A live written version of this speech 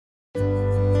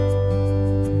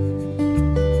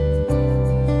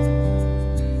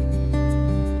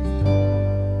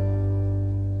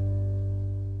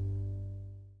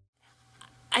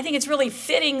really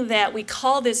fitting that we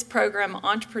call this program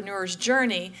Entrepreneur's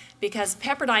Journey, because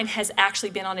Pepperdine has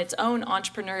actually been on its own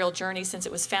entrepreneurial journey since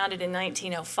it was founded in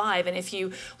 1905. And if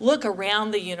you look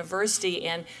around the university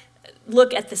and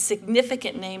look at the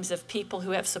significant names of people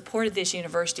who have supported this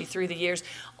university through the years,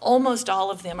 almost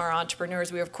all of them are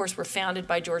entrepreneurs. We, of course, were founded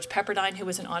by George Pepperdine, who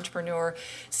was an entrepreneur.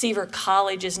 Seaver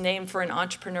College is named for an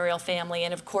entrepreneurial family.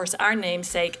 And, of course, our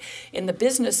namesake in the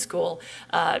business school,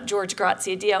 George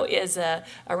Graziadio, is a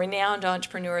renowned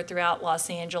entrepreneur throughout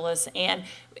Los Angeles, and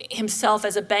himself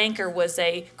as a banker was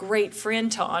a great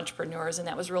friend to entrepreneurs, and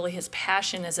that was really his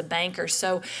passion as a banker.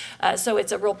 So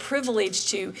it's a real privilege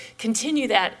to continue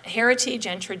that heritage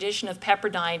and tradition of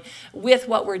Pepperdine with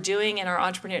what we're doing in our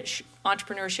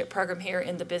entrepreneurship program here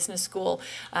in the business school,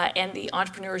 and the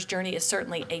Entrepreneur's Journey is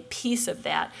certainly a piece of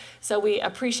that. So we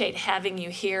appreciate having you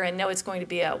here and know it's going to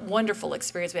be a wonderful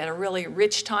experience. We had a really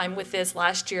rich time with this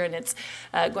last year, and it's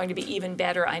going to be even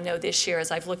better, I know, this year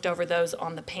as I've looked over those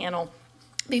on the panel.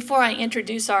 Before I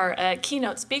introduce our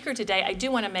keynote speaker today, I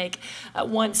do want to make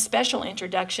one special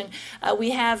introduction.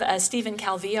 We have Stephen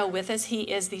Calvillo with us. He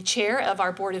is the chair of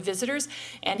our Board of Visitors,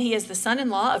 and he is the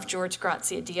son-in-law of George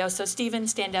Graziadio. So Stephen,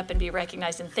 stand up and be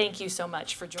recognized, and thank you so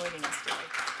much for joining us today.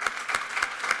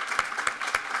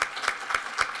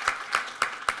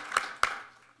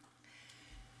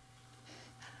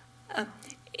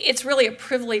 It's really a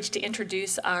privilege to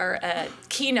introduce our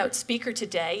keynote speaker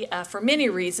today for many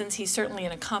reasons. He's certainly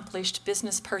an accomplished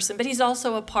business person, but he's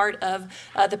also a part of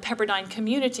the Pepperdine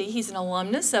community. He's an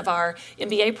alumnus of our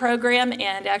MBA program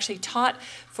and actually taught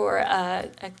for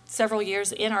several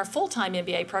years in our full-time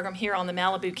MBA program here on the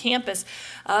Malibu campus.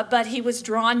 But he was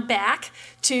drawn back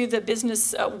to the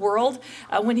business world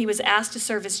when he was asked to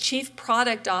serve as Chief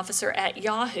Product Officer at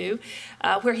Yahoo,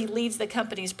 where he leads the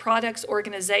company's products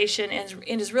organization and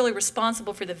is really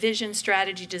responsible for the vision,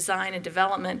 strategy, design, and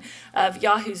development of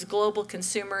Yahoo's global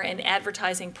consumer and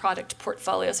advertising product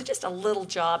portfolio. So just a little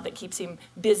job that keeps him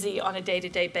busy on a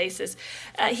day-to-day basis.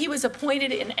 He was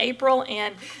appointed in April,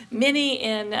 and many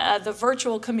in the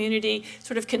virtual community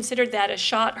sort of considered that a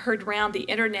shot heard round the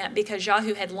internet, because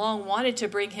Yahoo had long wanted to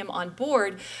bring him on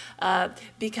board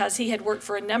because he had worked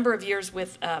for a number of years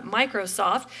with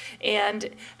Microsoft, and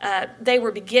they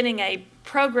were beginning a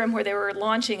program where they were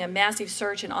launching a massive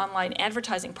search and online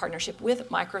advertising partnership with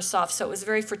Microsoft. So it was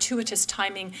very fortuitous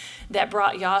timing that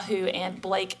brought Yahoo and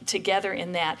Blake together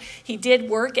in that. He did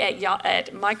work at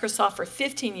Microsoft for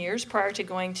 15 years prior to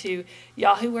going to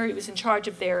Yahoo, where he was in charge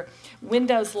of their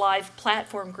Windows Live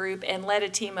platform group and led a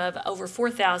team of over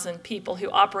 4,000 people who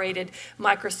operated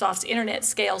Microsoft's internet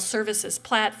scale services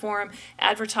platform,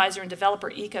 advertiser and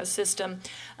developer ecosystem,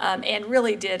 and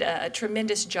really did a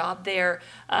tremendous job there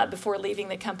before leaving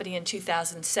the company in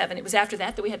 2007. It was after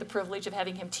that that we had the privilege of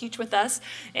having him teach with us,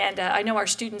 and I know our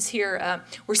students here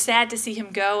were sad to see him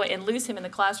go and lose him in the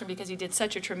classroom because he did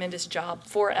such a tremendous job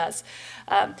for us.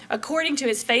 According to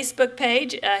his Facebook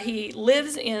page, he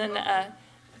lives in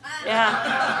yeah.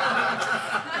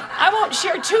 I won't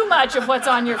share too much of what's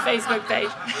on your Facebook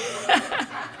page.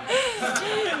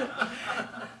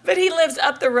 But he lives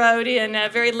up the road in a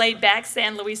very laid-back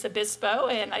San Luis Obispo,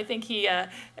 and I think he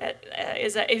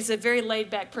is a very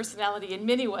laid-back personality in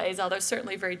many ways, although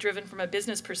certainly very driven from a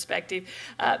business perspective.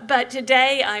 But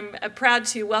today, I'm proud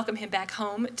to welcome him back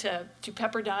home to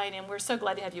Pepperdine, and we're so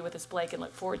glad to have you with us, Blake, and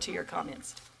look forward to your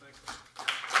comments.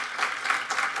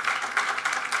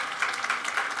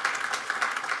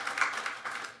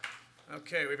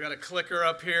 Okay, we've got a clicker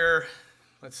up here.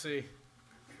 Let's see.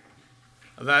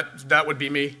 That would be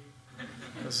me.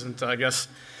 Isn't, I guess.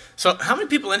 So how many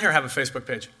people in here have a Facebook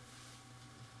page?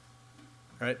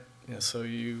 Right? Yeah, so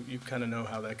you kind of know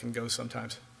how that can go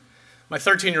sometimes. My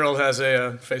 13-year-old has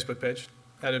a Facebook page.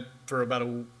 Had it for about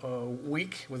a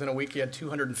week. Within a week, he had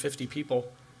 250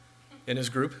 people in his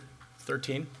group.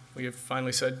 13. We have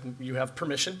finally said, you have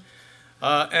permission.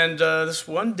 And this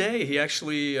one day, he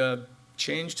actually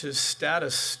changed his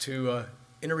status to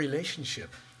in a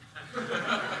relationship.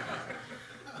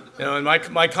 You know, and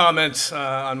my comment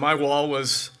on my wall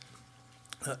was,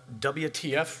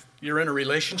 WTF, you're in a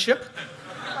relationship?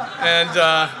 And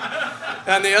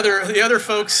the other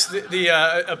folks,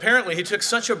 apparently he took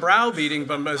such a browbeating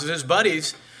from his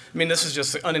buddies. I mean, this is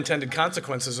just the unintended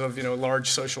consequences of, you know, large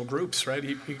social groups, right?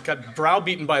 He got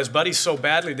browbeaten by his buddies so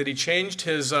badly that he changed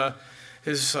his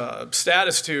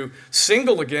status to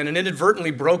single again and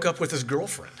inadvertently broke up with his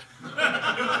girlfriend.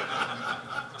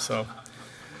 So,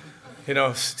 you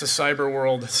know, it's a cyber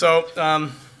world. So,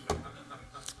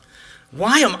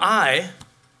 why am I?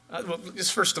 Well,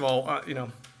 just first of all, you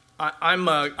know, I'm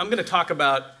going to talk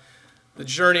about the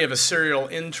journey of a serial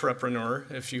intrapreneur.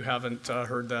 If you haven't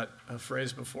heard that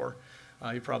phrase before,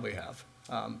 you probably have.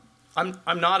 I'm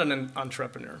not an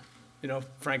entrepreneur,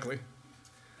 frankly.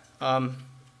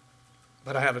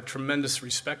 But I have a tremendous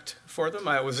respect for them.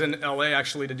 I was in LA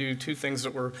actually to do two things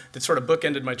that sort of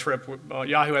bookended my trip.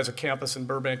 Yahoo has a campus in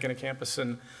Burbank and a campus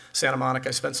in Santa Monica.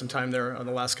 I spent some time there on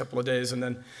the last couple of days, and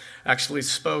then actually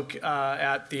spoke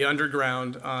at the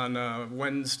Underground on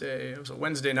Wednesday. It was a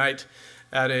Wednesday night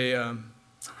at a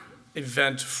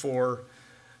event for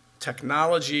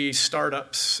technology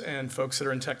startups and folks that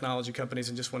are in technology companies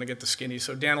and just want to get the skinny.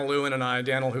 So Daniel Lewin and I,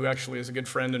 Daniel, who actually is a good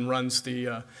friend and runs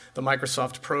the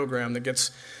Microsoft program that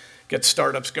gets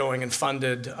startups going and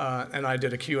funded, and I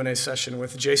did a Q&A session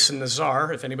with Jason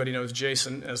Nazar, if anybody knows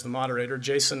Jason as the moderator.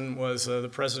 Jason was the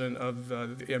president of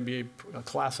the MBA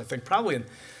class, I think, probably in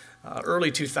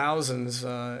early 2000s,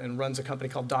 and runs a company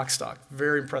called DocStock.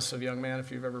 Very impressive young man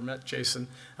if you've ever met Jason.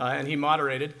 And he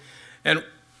moderated. And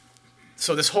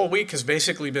so this whole week has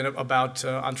basically been about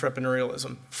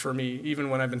entrepreneurialism for me, even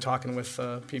when I've been talking with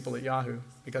people at Yahoo,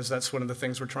 because that's one of the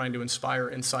things we're trying to inspire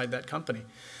inside that company.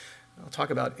 I'll talk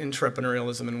about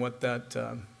entrepreneurialism and what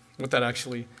that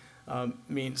actually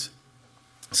means.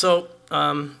 So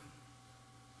the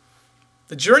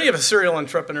journey of a serial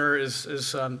entrepreneur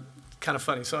is kind of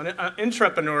funny. So an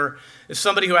entrepreneur is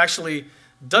somebody who actually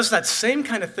does that same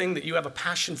kind of thing that you have a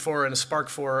passion for and a spark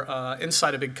for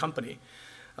inside a big company.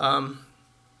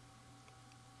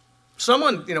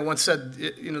 Someone, once said,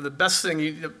 the best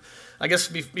thing, I guess,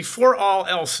 before all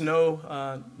else,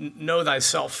 know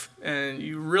thyself, and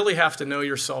you really have to know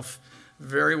yourself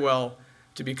very well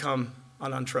to become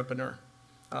an entrepreneur.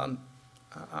 I'm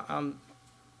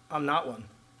not one,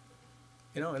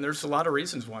 and there's a lot of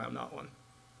reasons why I'm not one.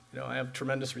 I have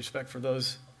tremendous respect for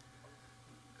those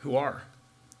who are.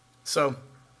 So,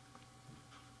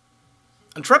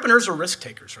 entrepreneurs are risk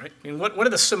takers, right? I mean, what are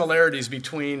the similarities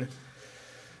between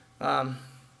an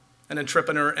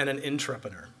entrepreneur and an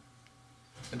intrapreneur?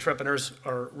 Entrepreneurs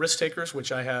are risk takers,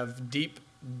 which I have deep,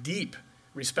 deep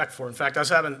respect for. In fact, I was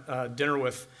having dinner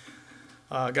with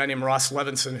a guy named Ross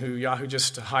Levinson, who Yahoo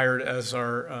just hired as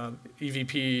our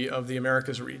EVP of the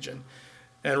Americas region.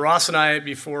 And Ross and I,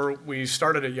 before we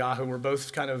started at Yahoo, were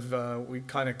both kind of, we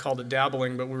kind of called it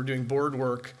dabbling, but we were doing board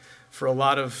work for a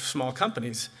lot of small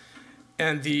companies.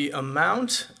 And the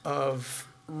amount of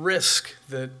risk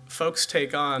that folks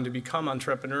take on to become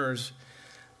entrepreneurs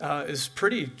is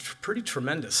pretty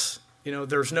tremendous.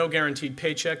 There's no guaranteed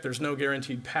paycheck. There's no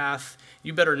guaranteed path.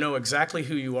 You better know exactly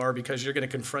who you are, because you're going to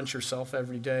confront yourself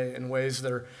every day in ways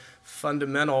that are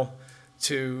fundamental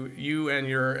to you and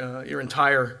your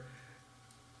entire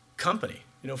company.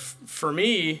 For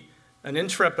me, an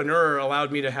intrapreneur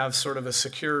allowed me to have sort of a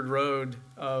secured road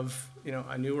of,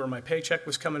 I knew where my paycheck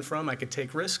was coming from. I could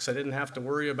take risks. I didn't have to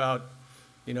worry about,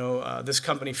 this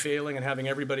company failing and having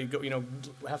everybody go,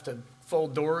 have to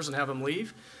fold doors and have them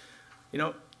leave.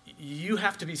 You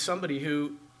have to be somebody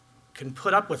who can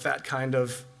put up with that kind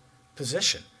of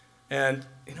position. And,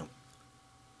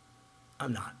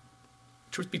 I'm not.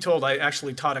 Truth be told, I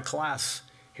actually taught a class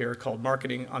here called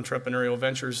Marketing Entrepreneurial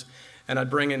Ventures, and I'd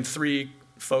bring in 3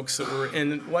 folks that were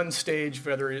in one stage,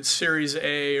 whether it's Series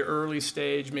A, early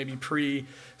stage, maybe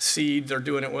pre-seed, they're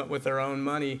doing it with their own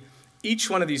money.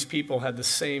 Each one of these people had the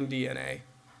same DNA.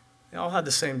 They all had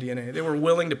the same DNA. They were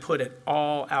willing to put it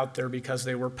all out there because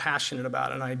they were passionate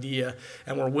about an idea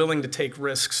and were willing to take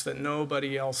risks that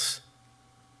nobody else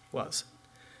was.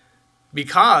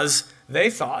 Because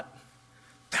they thought,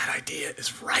 that idea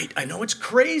is right. I know it's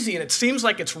crazy and it seems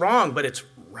like it's wrong, but it's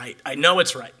right. I know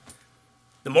it's right.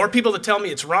 The more people that tell me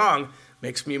it's wrong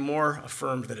makes me more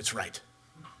affirmed that it's right.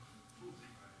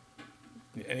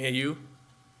 Any of you?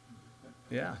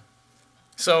 Yeah.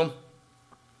 So,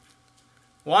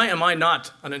 why am I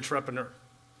not an entrepreneur?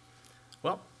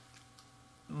 Well,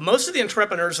 most of the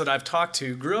entrepreneurs that I've talked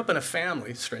to grew up in a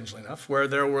family, strangely enough, where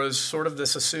there was sort of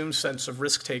this assumed sense of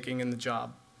risk-taking in the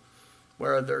job,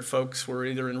 where their folks were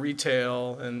either in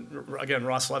retail, and again,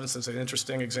 Ross Levinson's an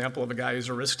interesting example of a guy who's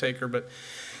a risk taker, but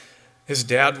his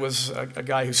dad was a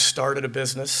guy who started a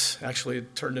business. Actually,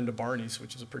 it turned into Barney's,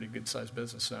 which is a pretty good-sized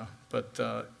business now. But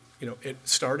it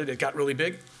started, it got really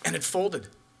big, and it folded,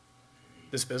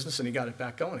 this business, and he got it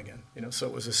back going again. So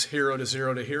it was this hero to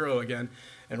zero to hero again,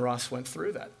 and Ross went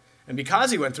through that. And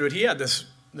because he went through it, he had this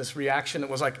reaction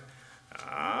that was like,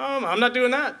 I'm not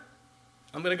doing that.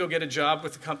 I'm going to go get a job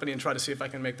with the company and try to see if I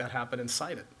can make that happen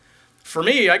inside it. For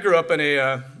me, I grew up in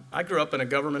a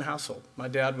government household. My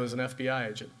dad was an FBI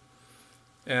agent,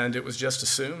 and it was just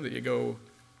assumed that you go,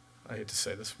 I hate to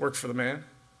say this, work for the man.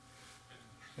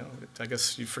 I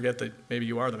guess you forget that maybe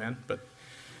you are the man, but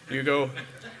You go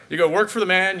work for the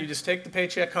man, you just take the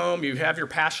paycheck home, you have your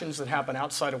passions that happen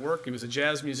outside of work. He was a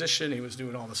jazz musician, he was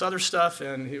doing all this other stuff,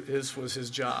 and his was his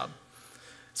job.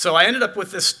 So I ended up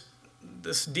with this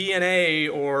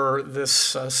DNA, or this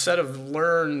set of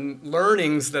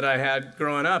learnings that I had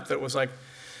growing up that was like,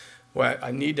 well,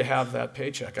 I need to have that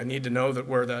paycheck. I need to know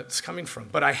where that's coming from.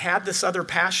 But I had this other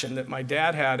passion that my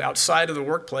dad had outside of the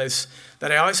workplace, that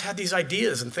I always had these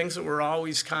ideas and things that were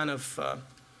always kind of,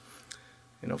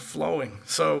 flowing.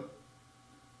 So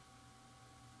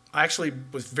I actually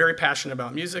was very passionate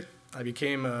about music. I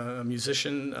became a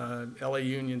musician. LA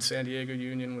Union, San Diego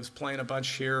Union, was playing a bunch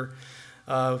here.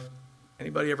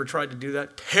 Anybody ever tried to do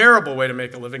that? Terrible way to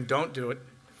make a living. Don't do it.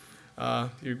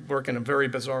 You work in a very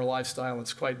bizarre lifestyle.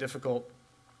 It's quite difficult.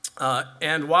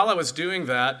 And while I was doing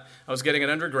that, I was getting an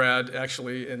undergrad,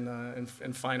 actually, in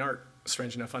fine art.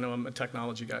 Strange enough, I know I'm a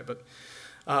technology guy, but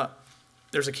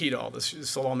there's a key to all this.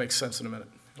 This will all make sense in a minute.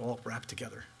 It'll all wrap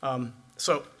together.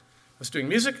 So I was doing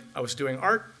music. I was doing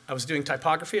art. I was doing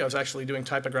typography. I was actually doing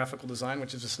typographical design,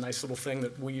 which is this nice little thing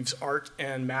that weaves art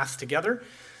and math together.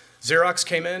 Xerox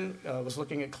came in, was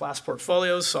looking at class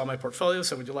portfolios, saw my portfolio,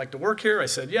 said, would you like to work here? I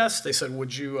said yes. They said,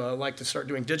 would you like to start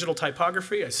doing digital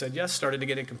typography? I said yes. Started to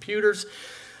get in computers,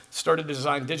 started to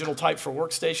design digital type for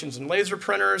workstations and laser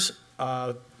printers,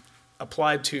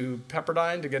 applied to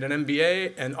Pepperdine to get an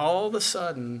MBA, and all of a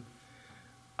sudden,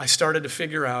 I started to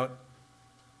figure out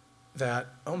that,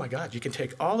 oh my God, you can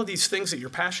take all of these things that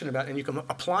you're passionate about and you can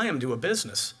apply them to a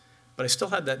business. But I still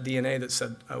had that DNA that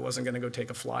said I wasn't going to go take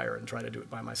a flyer and try to do it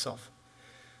by myself.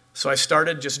 So I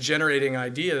started just generating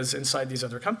ideas inside these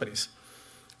other companies.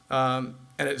 And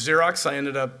at Xerox, I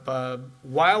ended up,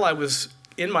 while I was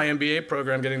in my MBA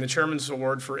program, getting the Chairman's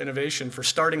Award for Innovation for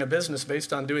starting a business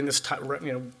based on doing this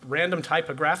random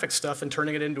typographic stuff and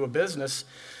turning it into a business,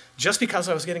 just because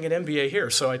I was getting an MBA here.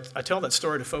 So I tell that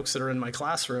story to folks that are in my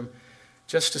classroom,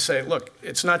 just to say, look,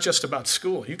 it's not just about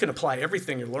school. You can apply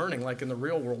everything you're learning, like in the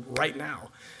real world right now,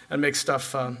 and make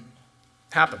stuff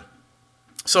happen.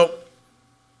 So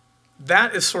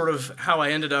that is sort of how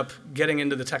I ended up getting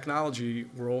into the technology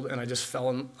world, and I just fell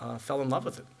in love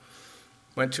with it.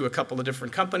 Went to a couple of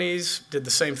different companies, did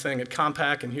the same thing at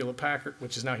Compaq and Hewlett-Packard,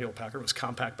 which is now Hewlett-Packard, it was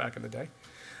Compaq back in the day.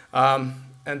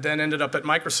 And then ended up at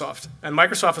Microsoft. And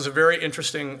Microsoft is a very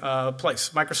interesting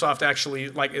place. Microsoft actually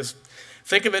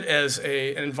think of it as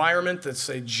an environment that's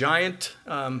a giant,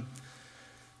 what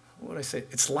would I say?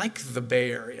 It's like the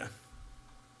Bay Area,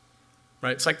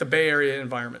 right? It's like the Bay Area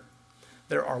environment.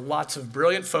 There are lots of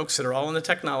brilliant folks that are all in the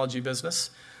technology business.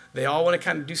 They all want to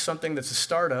kind of do something that's a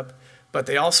startup, but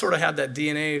they all sort of had that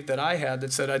DNA that I had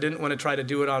that said, I didn't want to try to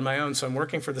do it on my own, so I'm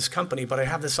working for this company, but I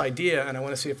have this idea, and I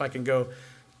want to see if I can go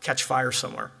catch fire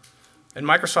somewhere. And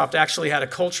Microsoft actually had a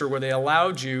culture where they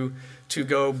allowed you to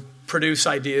go produce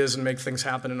ideas and make things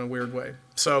happen in a weird way.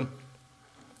 So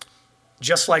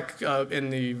just like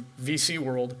in the VC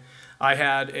world, I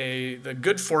had the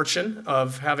good fortune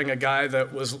of having a guy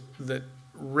that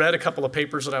read a couple of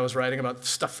papers that I was writing about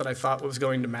stuff that I thought was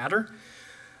going to matter.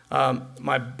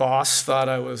 My boss thought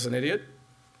I was an idiot.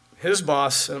 His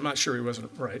boss, and I'm not sure he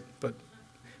wasn't right, but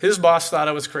his boss thought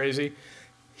I was crazy.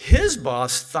 His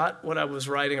boss thought what I was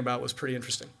writing about was pretty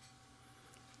interesting.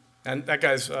 And that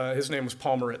guy's, his name was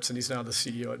Paul Moritz, and he's now the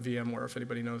CEO at VMware, if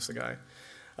anybody knows the guy.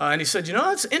 And he said, you know,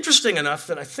 that's interesting enough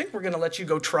that I think we're going to let you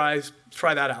go try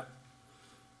that out.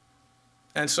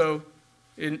 And so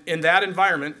in that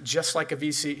environment, just like a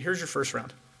VC, here's your first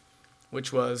round,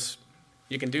 which was,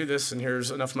 you can do this, and here's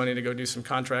enough money to go do some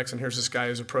contracts, and here's this guy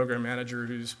who's a program manager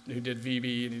who did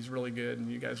VB, and he's really good,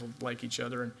 and you guys will like each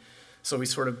other. And so we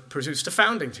sort of produced a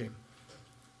founding team.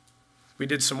 We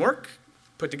did some work,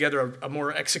 put together a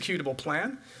more executable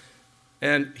plan,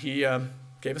 and he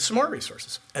gave us some more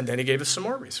resources. And then he gave us some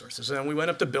more resources. And then we went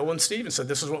up to Bill and Steve and said,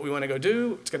 this is what we want to go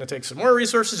do. It's going to take some more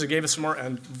resources. He gave us some more,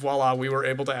 and voila, we were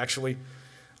able to actually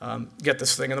get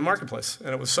this thing in the marketplace. And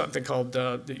it was something called,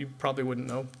 that you probably wouldn't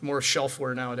know, more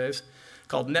shelfware nowadays,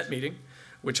 called NetMeeting,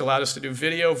 which allowed us to do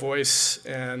video, voice,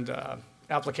 and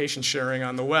application sharing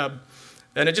on the web.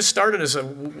 And it just started as a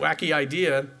wacky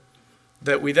idea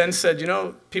that we then said, you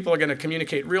know, people are going to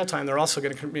communicate real time. They're also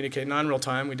going to communicate non-real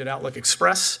time. We did Outlook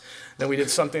Express. Then we did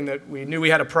something that we knew we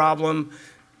had a problem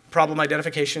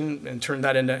identification, and turned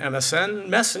that into MSN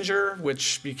Messenger,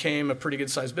 which became a pretty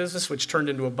good-sized business, which turned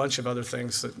into a bunch of other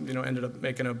things that, you know, ended up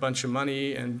making a bunch of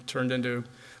money and turned into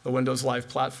the Windows Live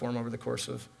platform over the course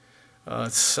of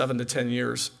 7 to 10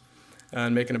 years,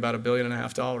 and making about $1.5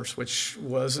 billion, which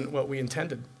wasn't what we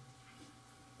intended.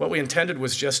 What we intended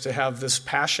was just to have this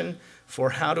passion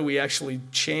for how do we actually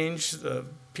change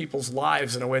people's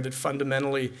lives in a way that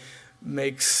fundamentally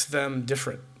makes them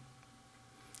different.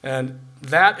 And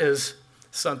that is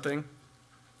something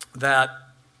that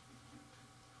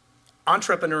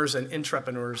entrepreneurs and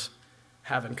intrapreneurs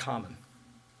have in common.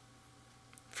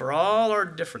 For all our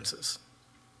differences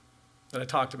that I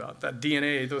talked about, that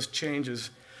DNA, those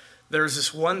changes, there's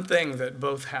this one thing that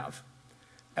both have,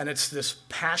 and it's this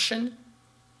passion,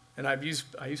 and I use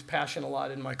passion a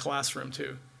lot in my classroom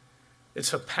too.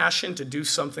 It's a passion to do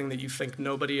something that you think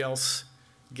nobody else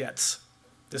gets.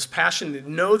 This passion to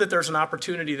know that there's an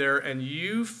opportunity there, and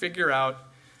you figure out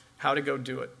how to go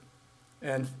do it.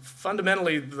 And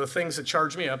fundamentally, the things that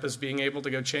charge me up is being able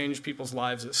to go change people's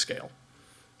lives at scale.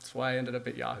 That's why I ended up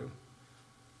at Yahoo.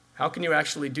 How can you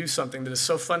actually do something that is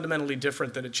so fundamentally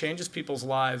different that it changes people's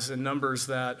lives in numbers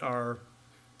that are,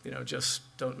 just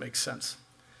don't make sense?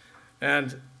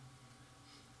 And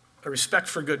a respect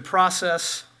for good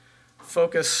process,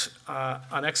 focus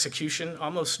on execution,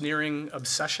 almost nearing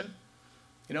obsession.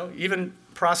 Even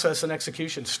process and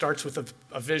execution starts with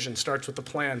a vision, starts with a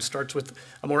plan, starts with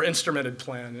a more instrumented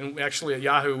plan. And actually at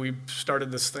Yahoo, we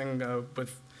started this thing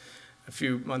with a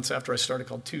few months after I started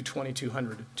called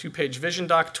 2-20-200. 2-page vision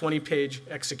doc, 20-page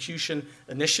execution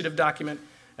initiative document,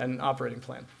 and an operating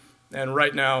plan. And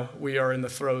right now, we are in the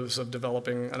throes of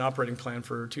developing an operating plan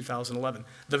for 2011.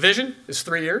 The vision is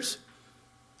 3 years,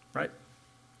 right?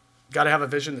 Got to have a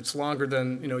vision that's longer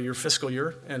than your fiscal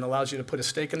year and allows you to put a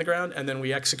stake in the ground, and then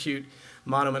we execute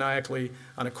monomaniacally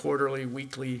on a quarterly,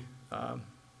 weekly,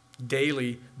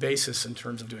 daily basis in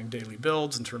terms of doing daily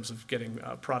builds, in terms of getting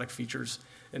product features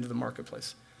into the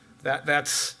marketplace.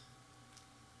 That's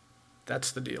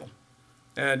the deal.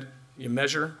 And you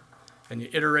measure and you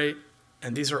iterate,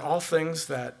 and these are all things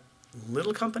that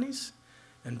little companies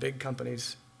and big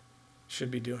companies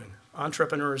should be doing.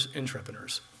 Entrepreneurs,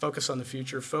 intrapreneurs. Focus on the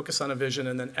future, focus on a vision,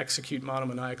 and then execute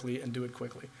monomaniacally and do it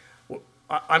quickly. Well,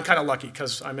 I'm kind of lucky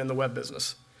because I'm in the web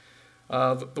business.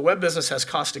 The web business has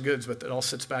cost of goods, but it all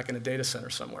sits back in a data center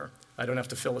somewhere. I don't have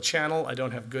to fill a channel. I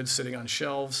don't have goods sitting on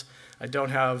shelves. I don't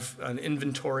have an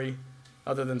inventory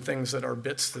other than things that are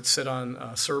bits that sit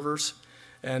on servers.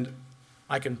 And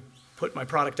I can put my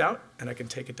product out, and I can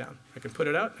take it down. I can put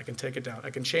it out, I can take it down. I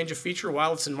can change a feature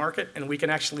while it's in market, and we can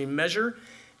actually measure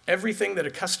everything that a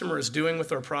customer is doing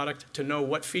with our product to know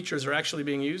what features are actually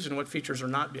being used and what features are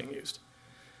not being used.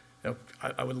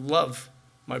 I would love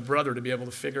my brother to be able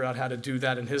to figure out how to do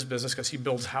that in his business because he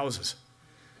builds houses,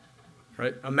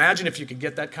 right? Imagine if you could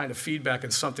get that kind of feedback in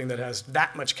something that has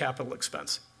that much capital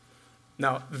expense.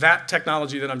 Now, that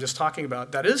technology that I'm just talking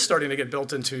about, that is starting to get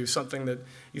built into something that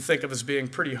you think of as being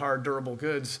pretty hard, durable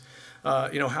goods.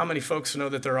 How many folks know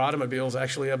that their automobiles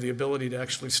actually have the ability to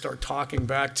actually start talking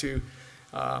back to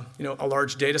a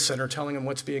large data center, telling them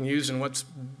what's being used and what's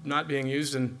not being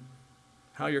used and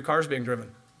how your car's being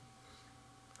driven?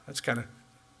 That's kind of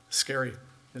scary,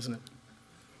 isn't it?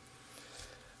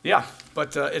 Yeah,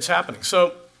 but it's happening.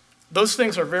 So those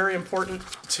things are very important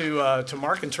to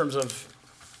mark in terms of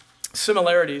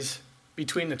similarities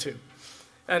between the two.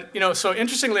 And so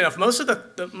interestingly enough, most of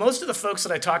the folks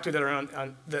that I talk to that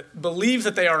are that believe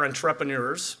that they are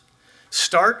entrepreneurs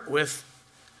start with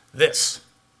this.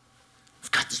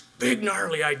 I've got this big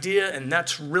gnarly idea, and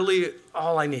that's really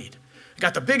all I need. I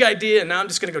got the big idea, and now I'm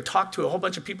just going to go talk to a whole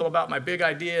bunch of people about my big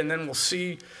idea, and then we'll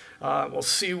see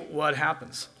what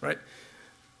happens, right?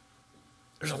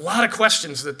 There's a lot of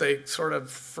questions that they sort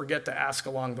of forget to ask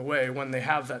along the way when they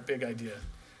have that big idea.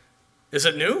 Is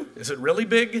it new? Is it really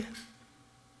big?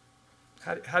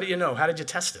 How do you know? How did you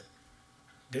test it?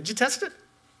 Did you test it?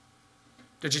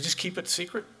 Did you just keep it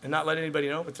secret and not let anybody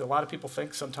know? But a lot of people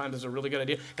think sometimes it's a really good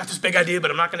idea. Got this big idea, but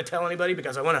I'm not going to tell anybody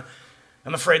because I'm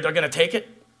afraid they're going to take it.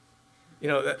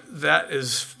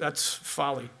 That's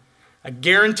folly. I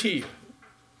guarantee you.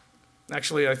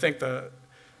 Actually, I think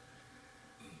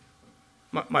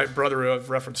my brother who I've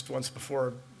referenced once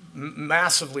before,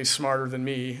 massively smarter than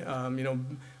me,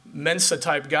 Mensa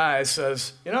type guy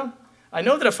says, I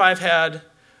know that if I've had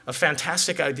a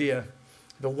fantastic idea,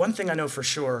 the one thing I know for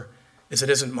sure is it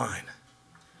isn't mine.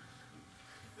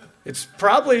 It's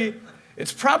probably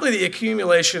the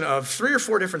accumulation of 3 or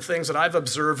 4 different things that I've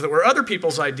observed that were other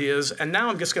people's ideas, and now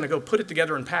I'm just going to go put it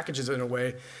together and package it in a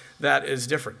way that is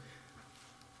different.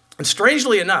 And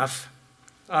strangely enough,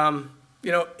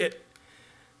 it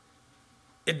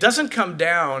doesn't come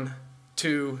down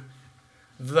to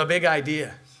the big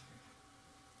idea.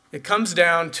 It comes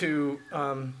down to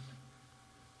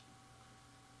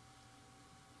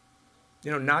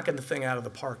knocking the thing out of the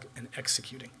park and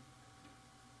executing.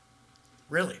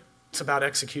 Really, it's about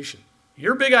execution.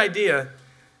 Your big idea,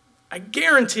 I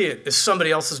guarantee it, is somebody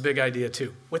else's big idea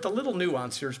too. With a little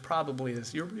nuance, yours is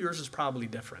probably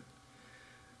different.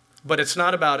 But it's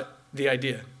not about the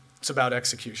idea. It's about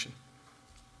execution.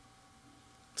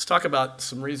 Let's talk about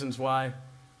some reasons why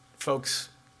folks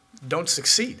don't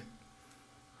succeed.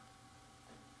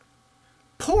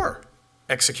 Poor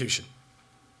execution.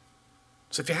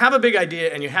 So if you have a big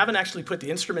idea and you haven't actually put the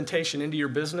instrumentation into your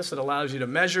business that allows you to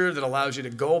measure, that allows you to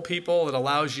goal people, that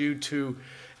allows you to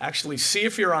actually see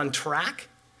if you're on track,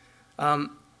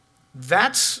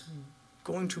 that's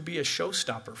going to be a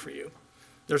showstopper for you.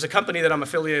 There's a company that I'm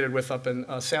affiliated with up in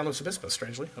San Luis Obispo,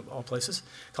 strangely, of all places,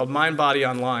 called Mind Body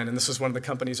Online, and this is one of the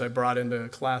companies I brought into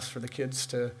class for the kids,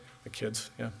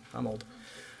 yeah, I'm old,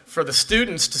 for the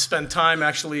students to spend time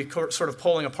actually sort of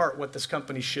pulling apart what this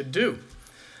company should do.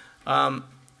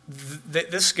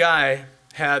 This guy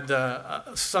had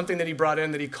something that he brought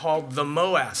in that he called the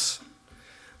MOAS,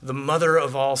 the mother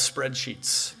of all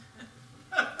spreadsheets.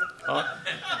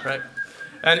 Right?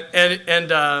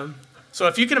 And so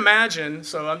if you can imagine,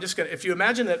 if you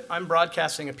imagine that I'm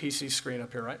broadcasting a PC screen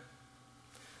up here, right?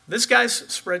 This guy's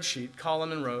spreadsheet,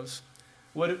 column and rows,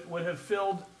 would have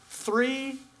filled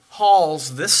 3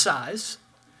 halls this size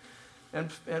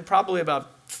and probably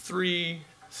about 3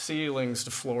 ceilings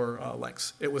to floor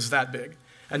lengths. It was that big.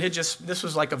 And this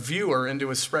was like a viewer into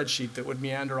his spreadsheet that would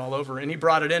meander all over. And he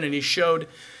brought it in and he showed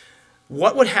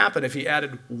what would happen if he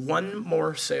added one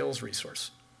more sales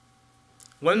resource.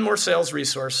 One more sales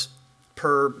resource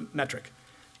per metric.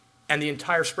 And the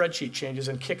entire spreadsheet changes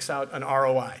and kicks out an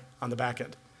ROI on the back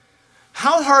end.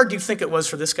 How hard do you think it was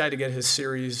for this guy to get his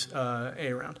Series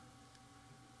A round?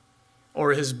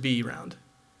 Or his B round?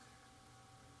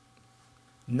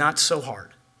 Not so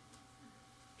hard.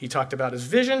 He talked about his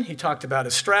vision, he talked about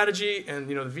his strategy, and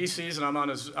the VCs, and I'm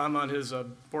on his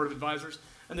board of advisors,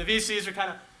 and the VCs are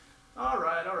kind of, all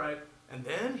right. And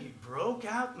then he broke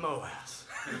out MOAS.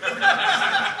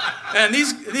 And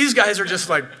these guys are just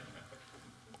like,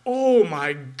 oh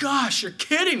my gosh, you're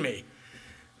kidding me.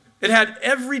 It had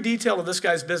every detail of this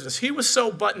guy's business. He was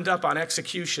so buttoned up on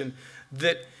execution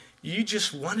that you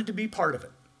just wanted to be part of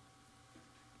it.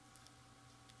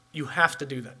 You have to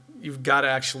do that. You've got to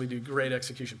actually do great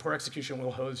execution. Poor execution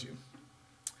will hose you.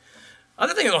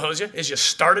 Other thing that'll hose you is you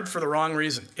started for the wrong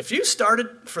reason. If you started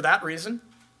for that reason,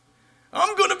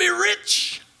 I'm going to be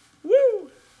rich,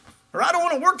 woo, or I don't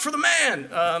want to work for the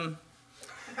man.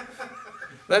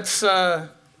 That's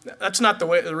not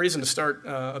the reason to start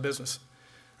a business.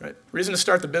 Right? The reason to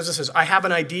start the business is I have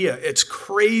an idea. It's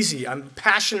crazy. I'm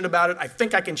passionate about it. I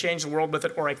think I can change the world with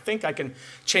it, or I think I can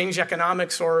change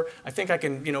economics, or I think I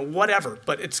can, whatever.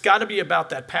 But it's got to be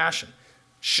about that passion.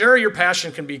 Sure, your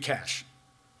passion can be cash,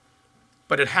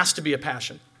 but it has to be a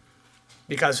passion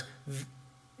because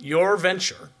your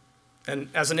venture, and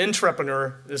as an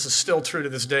intrapreneur, this is still true to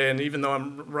this day, and even though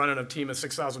I'm running a team of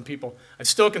 6,000 people, I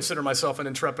still consider myself an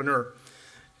intrapreneur.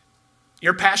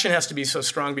 Your passion has to be so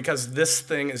strong because this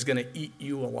thing is going to eat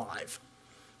you alive,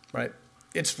 right?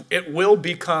 It will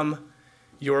become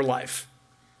your life.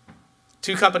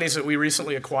 2 companies that we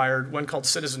recently acquired, one called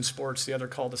Citizen Sports, the other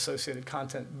called Associated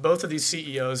Content. Both of these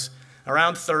CEOs,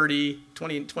 around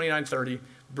 29, 30,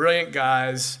 brilliant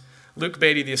guys. Luke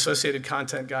Beatty, the Associated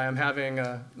Content guy, I'm having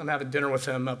dinner with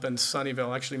him up in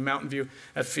Sunnyvale, actually Mountain View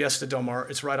at Fiesta Del Mar.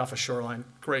 It's right off a shoreline.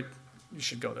 Great, you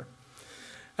should go there.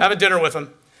 Having dinner with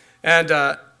him.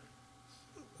 And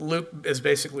Luke is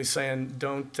basically saying,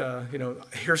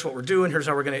 here's what we're doing, here's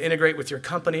how we're going to integrate with your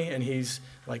company. And he's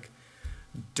like,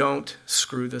 don't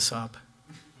screw this up.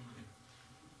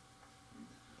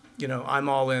 I'm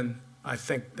all in. I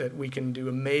think that we can do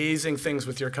amazing things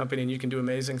with your company and you can do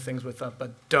amazing things with us,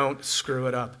 but don't screw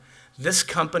it up. This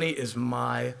company is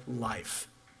my life.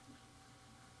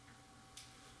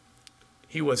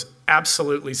 He was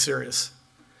absolutely serious.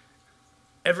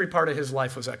 Every part of his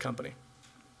life was that company.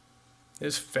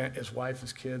 His wife,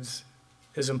 his kids,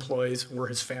 his employees were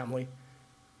his family.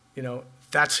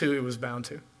 That's who he was bound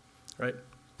to, right?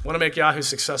 Want to make Yahoo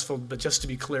successful, but just to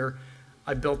be clear,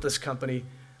 I built this company.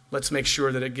 Let's make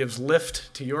sure that it gives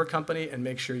lift to your company and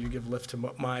make sure you give lift to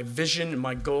what my vision and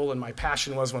my goal and my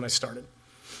passion was when I started.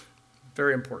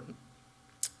 Very important.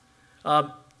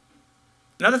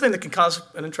 Another thing that can cause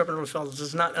an entrepreneur to fail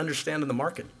is not understanding the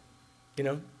market.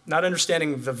 Not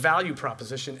understanding the value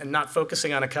proposition and not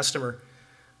focusing on a customer,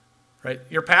 right?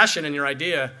 Your passion and your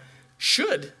idea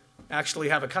should actually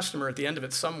have a customer at the end of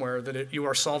it somewhere that you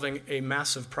are solving a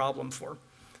massive problem for.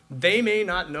 They may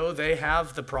not know they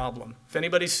have the problem. If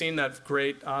anybody's seen that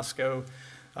great Osco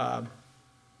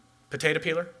potato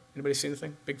peeler, anybody seen the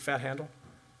thing? Big fat handle,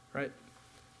 right?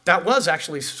 That was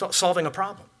actually solving a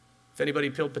problem. If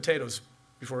anybody peeled potatoes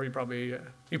before, you probably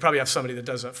have somebody that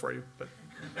does that for you, but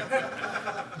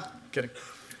kidding.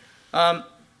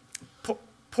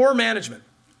 Poor management.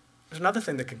 there's another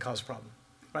thing that can cause a problem,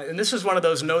 right? And this is one of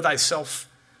those know thyself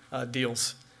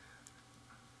deals.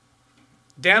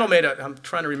 Daniel made I'm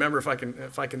trying to remember if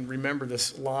I can remember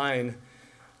this line.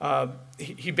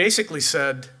 He basically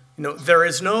said, there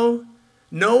is no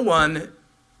one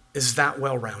is that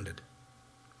well-rounded.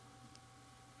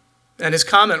 And his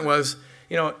comment was,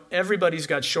 everybody's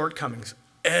got shortcomings.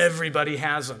 Everybody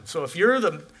has them. So if you're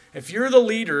the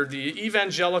leader, the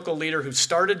evangelical leader who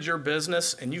started your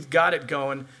business and you've got it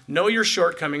going, know your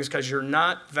shortcomings because you're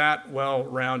not that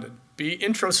well-rounded. Be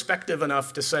introspective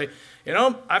enough to say,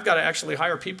 I've got to actually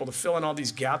hire people to fill in all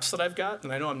these gaps that I've got,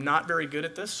 and I know I'm not very good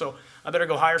at this, so I better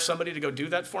go hire somebody to go do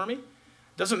that for me.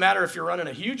 Doesn't matter if you're running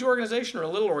a huge organization or a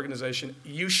little organization,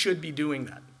 you should be doing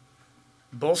that.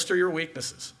 Bolster your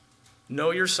weaknesses.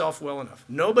 Know yourself well enough.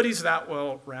 Nobody's that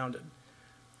well-rounded.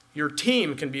 Your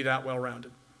team can be that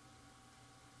well-rounded.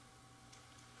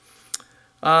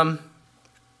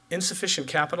 Insufficient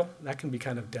capital, that can be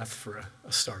kind of death for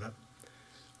a startup.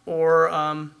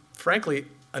 Or, frankly,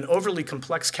 an overly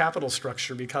complex capital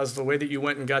structure because the way that you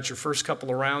went and got your first couple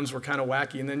of rounds were kind of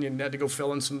wacky, and then you had to go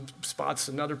fill in some spots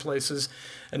in other places.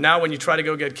 And now when you try to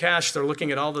go get cash, they're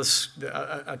looking at all this,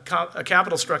 a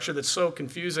capital structure that's so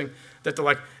confusing that they're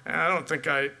like, I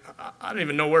don't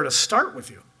even know where to start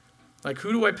with you. Like,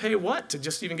 who do I pay what to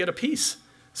just even get a piece?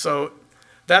 So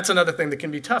that's another thing that can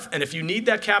be tough. And if you need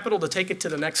that capital to take it to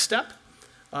the next step,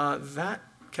 that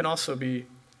can also be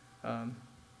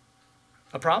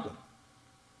a problem.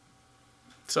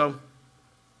 So,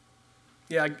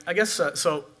 yeah, I guess,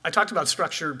 so I talked about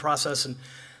structured process, and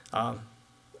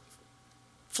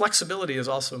flexibility is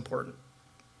also important.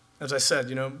 As I said,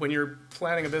 when you're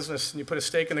planning a business and you put a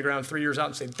stake in the ground 3 years out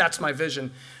and say, that's my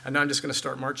vision, and now I'm just going to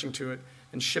start marching to it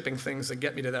and shipping things that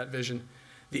get me to that vision.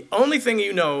 The only thing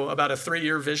you know about a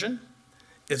 3-year vision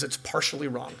is it's partially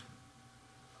wrong.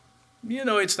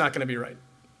 It's not going to be right.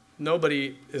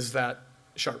 Nobody is that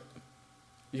sharp.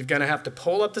 You're going to have to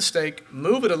pull up the stake,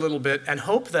 move it a little bit, and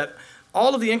hope that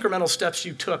all of the incremental steps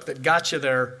you took that got you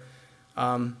there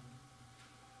were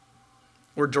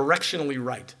directionally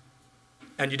right.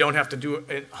 And you don't have to do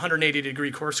a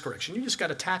 180-degree course correction. You just got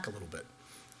to tack a little bit,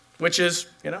 which is,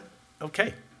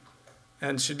 okay,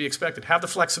 and should be expected. Have the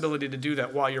flexibility to do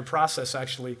that while your process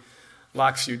actually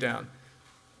locks you down.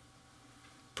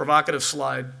 Provocative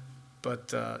slide,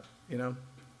 but,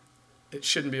 it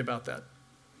shouldn't be about that.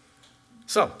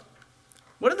 So,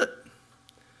 what are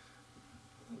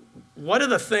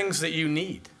the things that you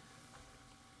need?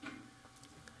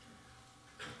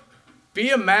 Be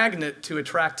a magnet to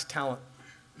attract talent.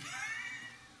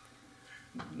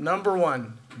 Number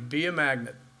one, be a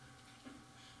magnet.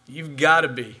 You've got to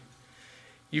be.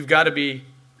 You've got to be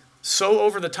so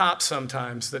over the top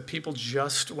sometimes that people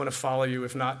just want to follow you,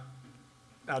 if not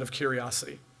out of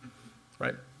curiosity,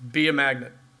 right? Be a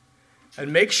magnet.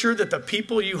 And make sure that the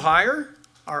people you hire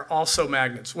are also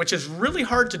magnets, which is really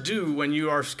hard to do when you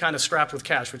are kind of strapped with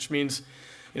cash, which means,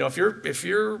 if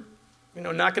you're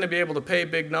not going to be able to pay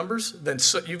big numbers, then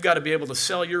you've got to be able to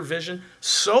sell your vision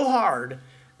so hard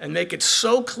and make it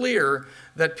so clear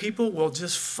that people will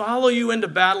just follow you into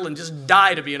battle and just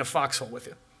die to be in a foxhole with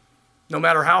you, no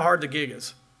matter how hard the gig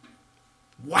is.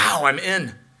 Wow, I'm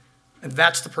in. And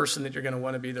that's the person that you're going to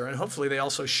want to be there. And hopefully they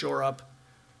also shore up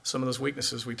some of those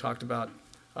weaknesses we talked about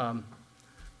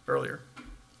earlier.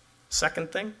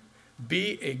 Second thing,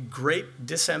 be a great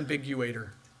disambiguator.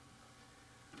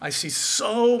 I see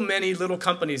so many little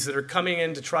companies that are coming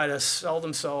in to try to sell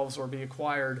themselves or be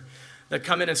acquired that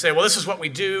come in and say, well, this is what we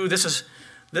do. This is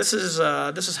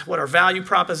what our value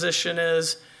proposition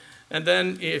is. And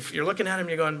then if you're looking at them,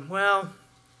 you're going, well,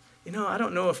 I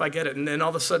don't know if I get it. And then all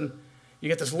of a sudden, you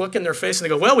get this look in their face, and they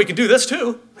go, well, we can do this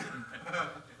too.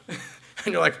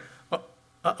 And you're like,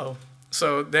 uh-oh.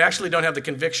 So they actually don't have the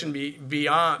conviction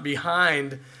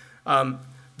behind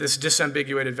this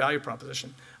disambiguated value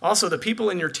proposition. Also, the people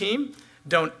in your team,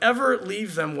 don't ever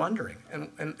leave them wondering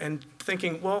and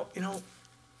thinking, well,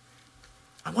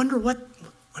 I wonder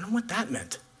what that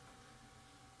meant.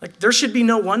 Like, there should be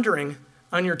no wondering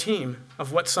on your team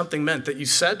of what something meant that you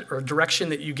said or a direction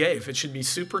that you gave. It should be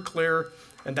super clear,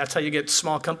 and that's how you get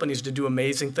small companies to do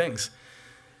amazing things.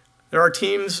 There are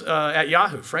teams at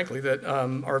Yahoo, frankly, that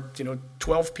are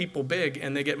 12 people big,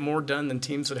 and they get more done than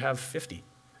teams that have 50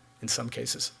 in some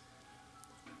cases.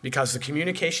 Because the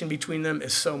communication between them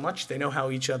is so much. They know how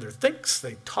each other thinks.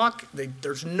 They talk.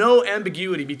 There's no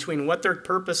ambiguity between what their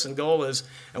purpose and goal is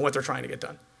and what they're trying to get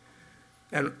done.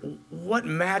 And what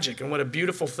magic and what a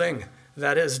beautiful thing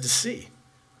that is to see,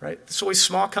 right? That's the way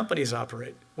small companies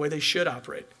operate, the way they should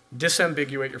operate.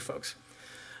 Disambiguate your folks.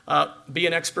 Be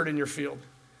an expert in your field.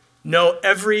 Know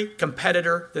every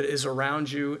competitor that is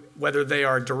around you, whether they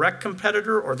are a direct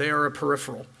competitor or they are a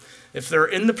peripheral. If they're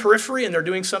in the periphery and they're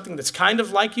doing something that's kind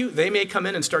of like you, they may come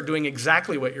in and start doing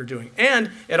exactly what you're doing.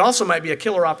 And it also might be a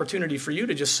killer opportunity for you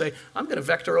to just say, I'm going to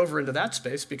vector over into that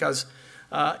space because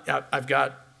I've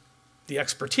got the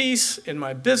expertise in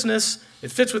my business.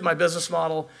 It fits with my business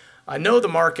model. I know the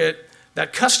market.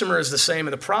 That customer is the same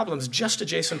and the problem's just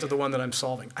adjacent to the one that I'm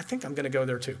solving. I think I'm going to go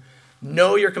there too.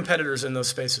 Know your competitors in those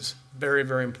spaces. Very,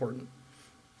 very important.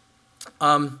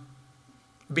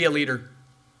 Be a leader.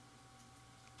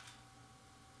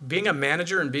 Being a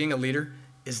manager and being a leader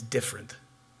is different.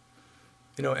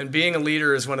 And being a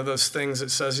leader is one of those things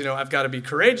that says, I've got to be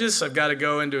courageous. I've got to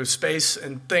go into a space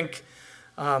and think,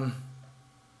 I'm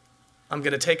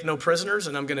going to take no prisoners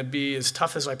and I'm going to be as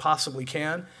tough as I possibly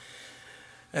can.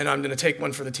 And I'm going to take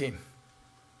one for the team,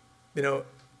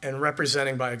 and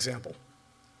representing by example.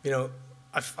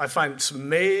 I find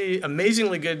some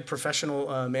amazingly good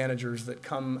professional managers that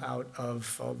come out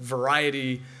of a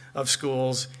variety of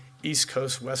schools, East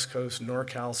Coast, West Coast,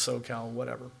 NorCal, SoCal,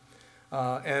 whatever.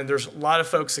 And there's a lot of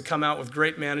folks that come out with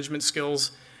great management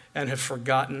skills and have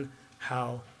forgotten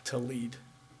how to lead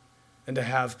and to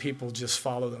have people just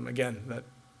follow them. Again, that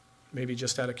maybe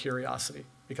just out of curiosity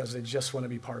because they just want to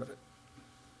be part of it.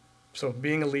 So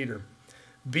being a leader.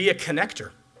 Be a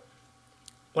connector.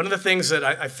 One of the things that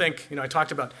I think, I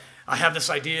talked about, I have this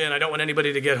idea and I don't want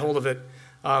anybody to get hold of it,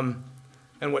 and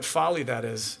what folly that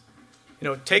is.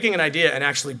 Taking an idea and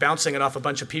actually bouncing it off a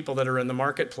bunch of people that are in the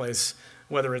marketplace,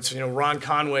 whether it's, Ron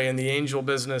Conway in the angel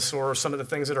business or some of the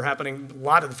things that are happening, a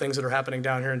lot of the things that are happening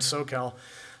down here in SoCal.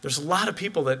 There's a lot of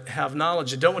people that have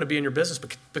knowledge that don't want to be in your business,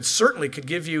 but certainly could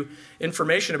give you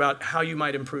information about how you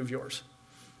might improve yours.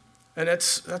 And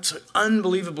that's an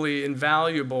unbelievably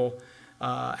invaluable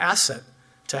asset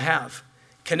to have.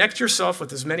 Connect yourself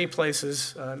with as many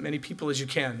places, many people as you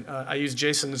can. I used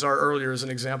Jason Nazar earlier as an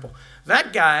example.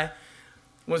 That guy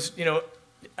was,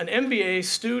 an MBA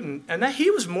student, and that he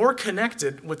was more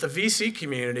connected with the VC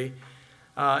community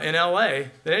in LA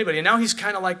than anybody. And now he's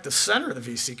kind of like the center of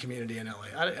the VC community in LA.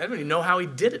 I don't even know how he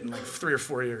did it in like 3 or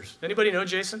 4 years. Anybody know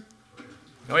Jason?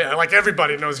 Oh yeah, like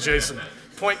everybody knows Jason.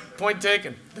 Point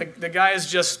taken. The guy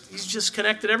is he's just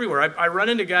connected everywhere. I run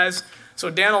into guys. So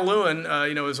Dan Lewin,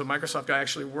 is a Microsoft guy,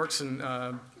 actually works in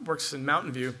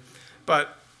Mountain View,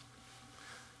 but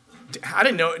I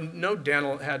didn't know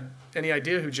Dan had any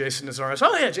idea who Jason Nazar is.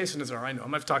 Oh yeah, Jason Nazar, I know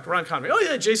him. I've talked to Ron Conway. Oh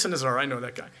yeah, Jason Nazar, I know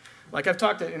that guy. Like I've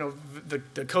talked to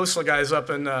the coastal guys up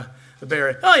in the Bay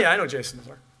Area. Oh yeah, I know Jason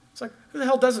Nazar. It's like, who the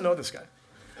hell doesn't know this guy?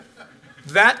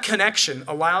 That connection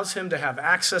allows him to have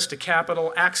access to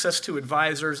capital, access to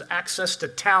advisors, access to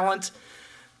talent,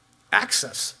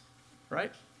 access,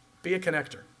 right? Be a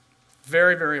connector.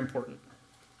 Very, very important.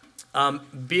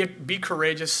 Be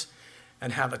courageous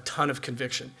and have a ton of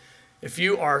conviction. If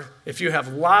you have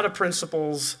a lot of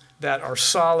principles that are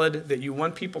solid, that you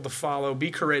want people to follow,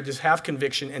 be courageous, have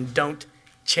conviction, and don't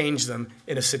change them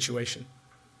in a situation.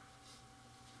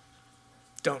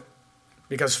 Don't.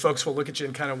 Because folks will look at you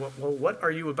and kind of, well, what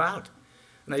are you about?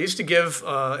 And I used to give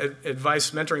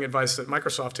mentoring advice at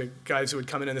Microsoft to guys who would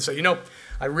come in and they say,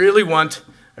 I really want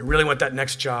that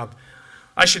next job.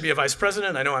 I should be a vice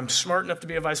president. I know I'm smart enough to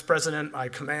be a vice president. I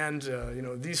command,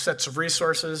 these sets of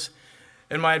resources.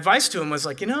 And my advice to him was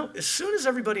like, as soon as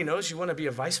everybody knows you want to be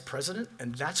a vice president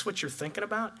and that's what you're thinking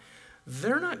about,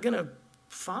 they're not going to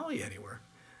follow you anywhere.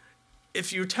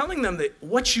 If you're telling them that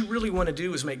what you really want to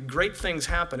do is make great things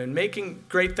happen, and making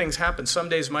great things happen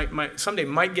someday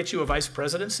might get you a vice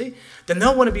presidency, then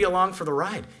they'll want to be along for the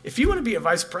ride. If you want to be a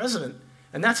vice president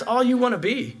and that's all you want to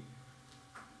be,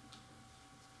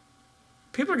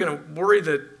 people are going to worry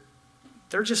that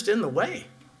they're just in the way.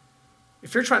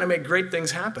 If you're trying to make great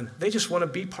things happen, they just want to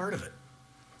be part of it.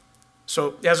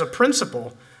 So as a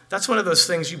principle, that's one of those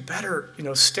things you better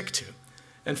stick to.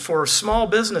 And for small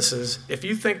businesses, if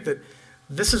you think that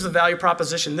this is the value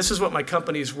proposition, this is what my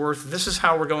company is worth, this is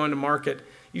how we're going to market,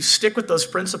 you stick with those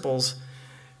principles.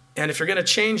 And if you're going to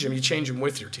change them, you change them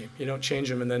with your team. You don't change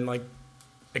them and then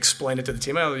explain it to the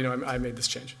team. Oh, I made this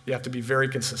change. You have to be very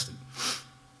consistent.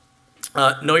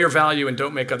 Know your value and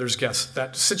don't make others guess.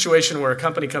 That situation where a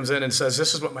company comes in and says,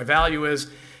 this is what my value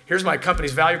is, here's my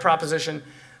company's value proposition,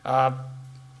 what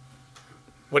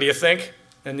do you think?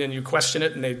 And then you question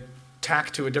it and they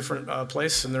tack to a different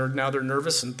place and they're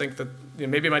nervous and think that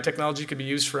maybe my technology could be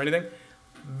used for anything.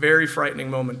 Very frightening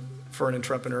moment for an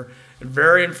entrepreneur and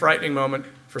very frightening moment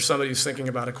for somebody who's thinking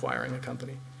about acquiring a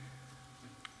company.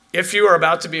 If you are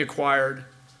about to be acquired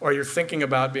or you're thinking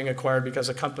about being acquired because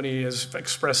a company has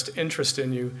expressed interest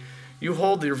in you, You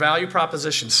hold your value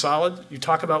proposition solid. You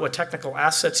talk about what technical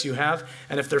assets you have.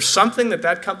 And if there's something that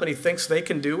that company thinks they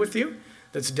can do with you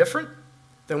that's different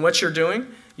than what you're doing,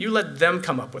 you let them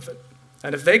come up with it.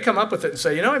 And if they come up with it and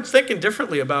say, you know, I'm thinking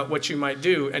differently about what you might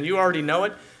do, and you already know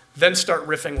it, then start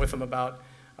riffing with them about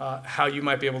how you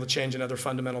might be able to change another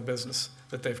fundamental business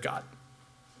that they've got.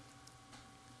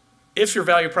 If your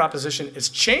value proposition is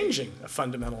changing a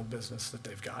fundamental business that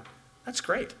they've got, that's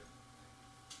great.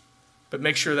 But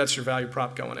make sure that's your value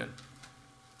prop going in.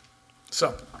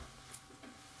 So,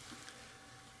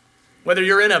 whether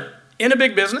you're in a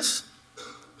big business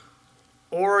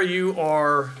or you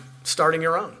are starting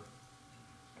your own,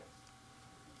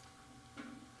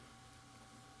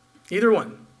 either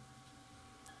one,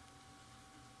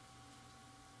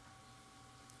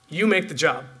 you make the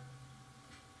job.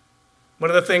 One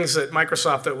of the things at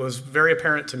Microsoft that was very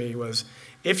apparent to me was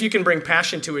if you can bring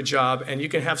passion to a job and you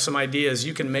can have some ideas,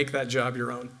 you can make that job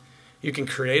your own. You can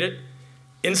create it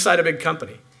inside a big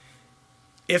company.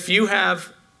 If you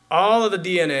have all of the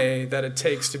DNA that it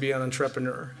takes to be an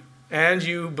entrepreneur and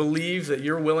you believe that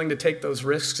you're willing to take those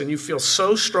risks and you feel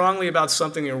so strongly about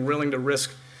something you're willing to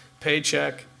risk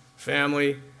paycheck,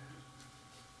 family,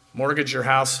 mortgage your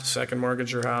house, second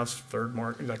mortgage your house, third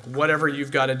mortgage, like whatever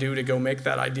you've got to do to go make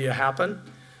that idea happen,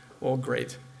 well,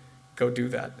 great. Go do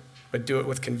that. But do it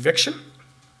with conviction.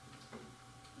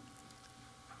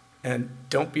 And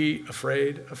don't be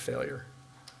afraid of failure.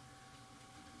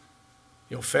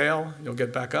 You'll fail, you'll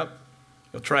get back up,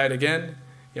 you'll try it again,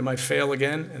 you might fail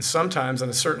again, and sometimes,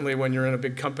 and certainly when you're in a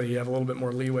big company, you have a little bit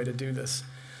more leeway to do this.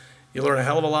 You learn a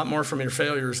hell of a lot more from your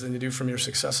failures than you do from your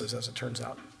successes, as it turns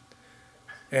out.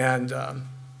 And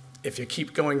if you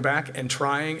keep going back and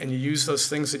trying and you use those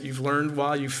things that you've learned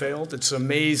while you failed, it's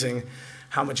amazing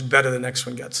how much better the next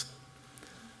one gets.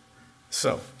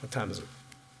 So, what time is it?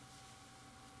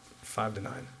 5 to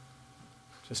 9,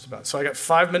 just about. So I got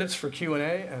 5 minutes for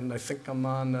Q&A, and I think I'm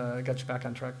on, got you back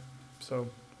on track. So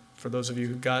for those of you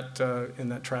who got in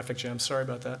that traffic jam, sorry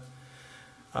about that.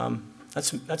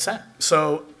 That's that.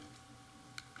 So,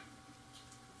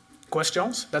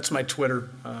 questions? That's my Twitter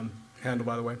handle,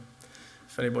 by the way,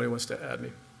 if anybody wants to add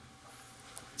me.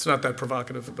 It's not that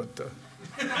provocative, but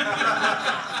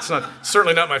it's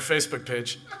certainly not my Facebook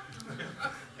page.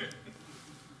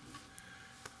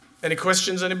 Any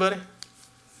questions, anybody?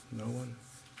 No one?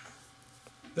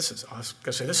 I was going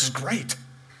to say, this is great.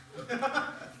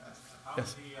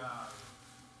 How's the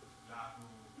Yahoo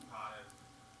product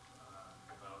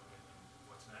development and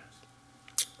what's next?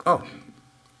 Oh,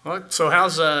 well, so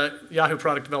how's Yahoo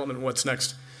product development and what's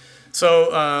next?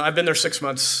 So I've been there 6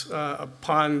 months.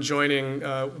 Upon joining,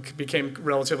 it became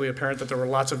relatively apparent that there were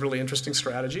lots of really interesting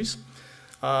strategies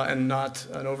and not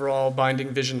an overall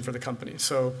binding vision for the company.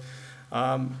 So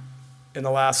in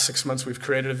the last 6 months, we've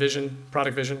created a vision,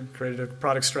 created a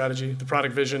product strategy. The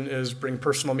product vision is bring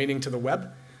personal meaning to the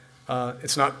web.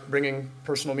 It's not bringing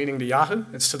personal meaning to Yahoo,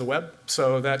 it's to the web.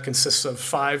 So that consists of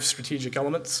 5 strategic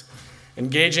elements.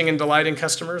 Engaging and delighting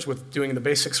customers with doing the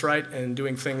basics right and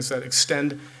doing things that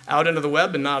extend out into the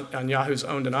web and not on Yahoo's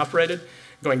owned and operated.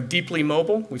 Going deeply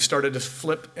mobile. We've started to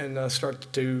flip and start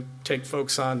to take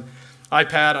folks on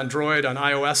iPad, Android, on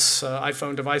iOS,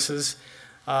 iPhone devices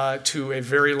to a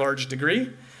very large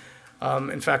degree.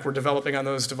 In fact, we're developing on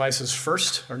those devices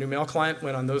first. Our new mail client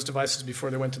went on those devices before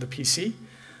they went to the PC.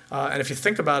 And if you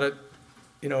think about it,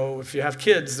 you know, if you have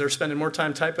kids, they're spending more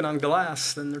time typing on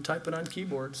glass than they're typing on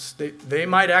keyboards. They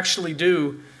might actually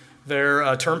do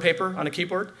their term paper on a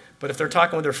keyboard, but if they're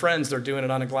talking with their friends, they're doing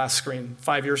it on a glass screen.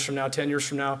 5 years from now, 10 years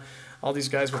from now, all these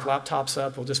guys with laptops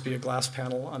up will just be a glass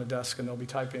panel on a desk, and they'll be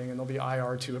typing, and they'll be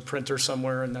IR to a printer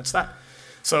somewhere, and that's that.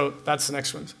 So that's the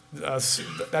next one. That's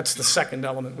the second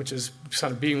element, which is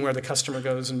kind of being where the customer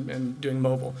goes and doing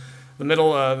mobile. The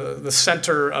middle, the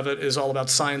center of it is all about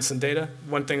science and data.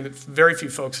 One thing that very few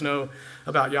folks know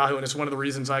about Yahoo, and it's one of the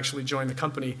reasons I actually joined the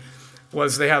company,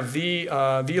 was they have the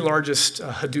largest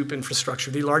Hadoop infrastructure,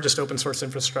 the largest open source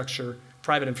infrastructure,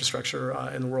 private infrastructure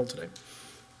in the world today.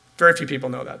 Very few people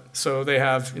know that. So they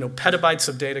have petabytes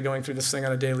of data going through this thing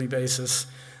on a daily basis.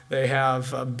 They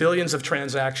have billions of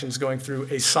transactions going through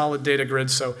a solid data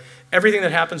grid. So everything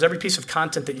that happens, every piece of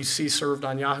content that you see served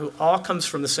on Yahoo, all comes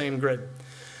from the same grid.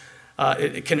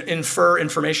 It can infer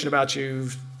information about you.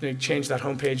 They change that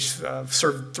homepage,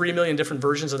 serve 3 million different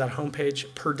versions of that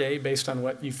homepage per day based on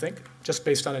what you think, just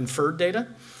based on inferred data.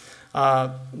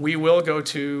 We will go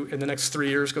to, in the next 3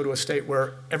 years, go to a state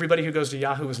where everybody who goes to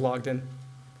Yahoo is logged in.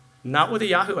 Not with a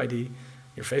Yahoo ID,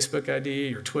 your Facebook ID,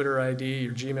 your Twitter ID,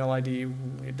 your Gmail ID,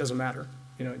 it doesn't matter.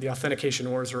 The authentication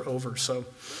wars are over, so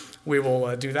we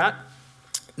will do that.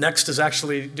 Next is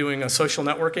actually doing a social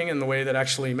networking in the way that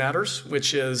actually matters,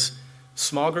 which is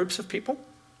small groups of people.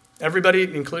 Everybody,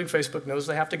 including Facebook, knows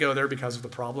they have to go there because of the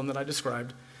problem that I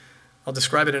described. I'll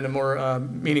describe it in a more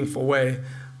meaningful way.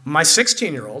 My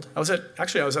 16-year-old, I was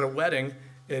at a wedding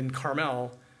in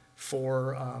Carmel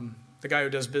for the guy who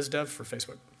does biz dev for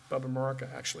Facebook, Bubba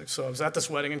Maraca, actually. So I was at this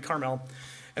wedding in Carmel,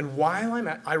 and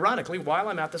ironically, while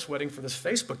I'm at this wedding for this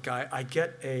Facebook guy, I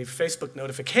get a Facebook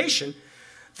notification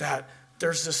that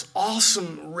there's this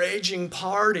awesome raging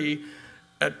party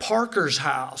at Parker's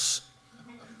house.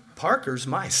 Parker's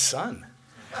my son.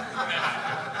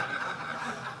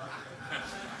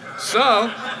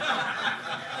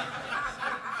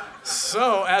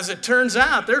 So as it turns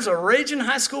out, there's a raging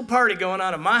high school party going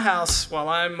on at my house while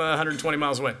I'm 120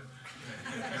 miles away.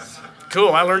 Cool,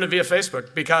 I learned it via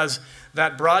Facebook because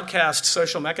that broadcast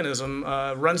social mechanism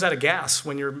runs out of gas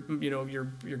when your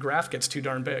graph gets too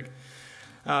darn big.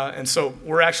 And so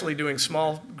we're actually doing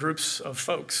small groups of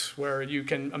folks where you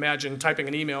can imagine typing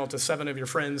an email to 7 of your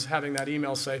friends, having that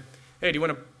email say, hey, do you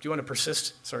want to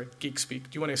persist? Sorry, geek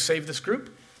speak. Do you want to save this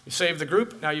group? You save the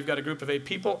group. Now you've got a group of 8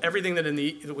 people. Everything that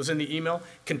was in the email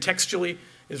contextually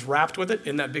is wrapped with it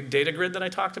in that big data grid that I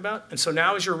talked about. And so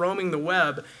now as you're roaming the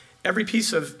web, every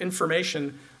piece of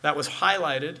information that was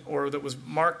highlighted or that was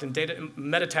marked and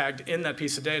meta tagged in that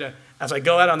piece of data, as I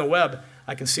go out on the web,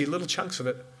 I can see little chunks of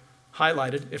it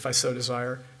highlighted, if I so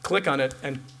desire, click on it,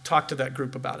 and talk to that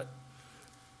group about it.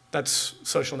 That's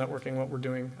social networking, what we're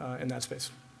doing in that space.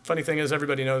 Funny thing is,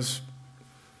 everybody knows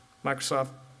Microsoft,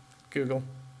 Google,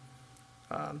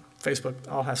 Facebook,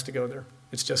 all has to go there.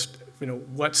 It's just,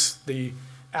 what's the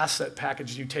asset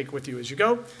package you take with you as you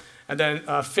go? And then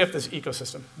 5th is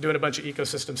ecosystem, doing a bunch of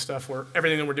ecosystem stuff where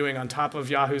everything that we're doing on top of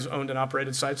Yahoo's owned and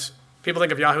operated sites. People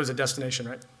think of Yahoo as a destination,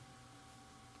 right?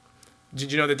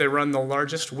 Did you know that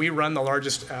we run the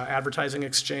largest advertising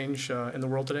exchange in the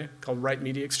world today, called Right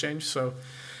Media Exchange? So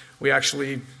we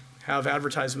actually have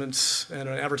advertisements and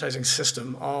an advertising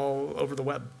system all over the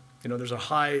web. There's a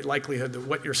high likelihood that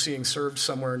what you're seeing served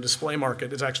somewhere in display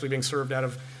market is actually being served out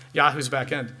of Yahoo's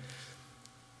back end.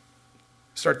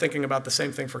 Start thinking about the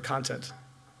same thing for content.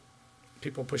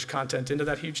 People push content into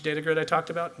that huge data grid I talked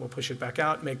about. We'll push it back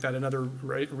out, make that another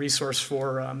resource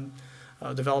for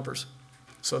developers.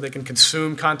 So they can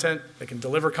consume content, they can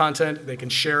deliver content, they can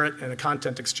share it, and a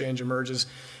content exchange emerges.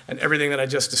 And everything that I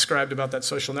just described about that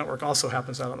social network also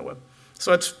happens out on the web.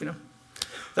 So it's,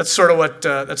 that's sort of what,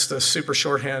 that's the super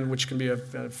shorthand, which can be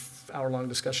an hour-long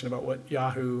discussion about what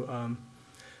Yahoo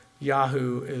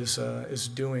is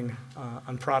doing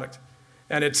on product.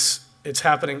 And it's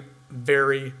happening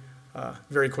very,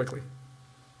 very quickly.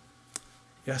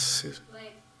 Yes, Susan?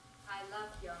 I love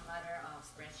your matter of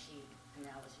spreadsheet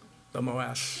analogy. The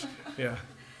MOAS, yeah.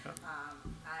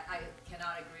 I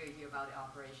cannot agree with you about the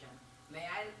operation. May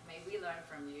we learn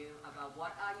from you about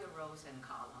what are your rows and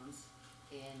columns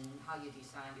in how you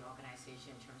design the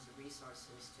organization in terms of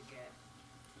resources to get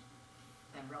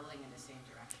them rolling in the same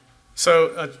direction?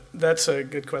 So that's a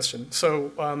good question.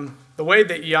 So the way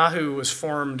that Yahoo was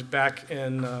formed back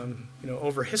in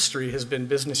over history has been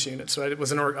business units. So it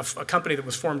was a company that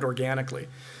was formed organically.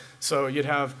 So you'd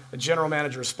have a general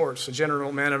manager of sports, a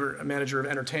general manager of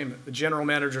entertainment, the general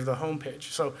manager of the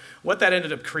homepage. So what that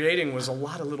ended up creating was a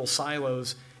lot of little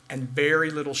silos and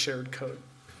very little shared code,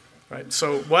 right?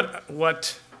 So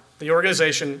what the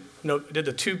organization did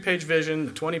the 2-page vision,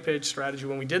 the 20-page strategy.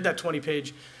 When we did that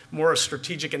 20-page, more a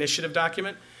strategic initiative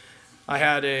document,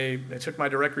 I took my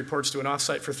direct reports to an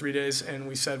offsite for 3 days, and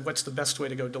we said, what's the best way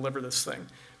to go deliver this thing?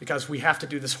 Because we have to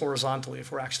do this horizontally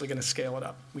if we're actually going to scale it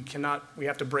up. We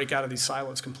have to break out of these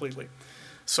silos completely.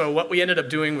 So what we ended up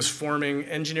doing was forming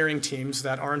engineering teams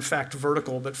that are in fact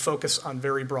vertical, but focus on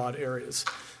very broad areas.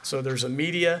 So there's a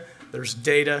media, there's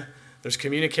data, there's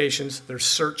communications, there's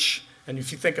search, and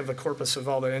if you think of the corpus of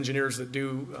all the engineers that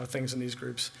do things in these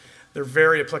groups, they're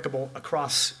very applicable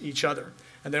across each other.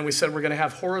 And then we said we're going to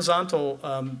have horizontal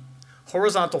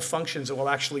functions that will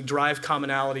actually drive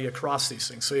commonality across these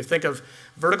things. So you think of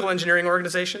vertical engineering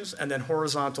organizations and then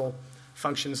horizontal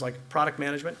functions like product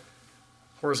management,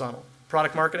 horizontal.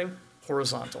 Product marketing,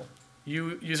 horizontal.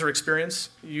 User experience,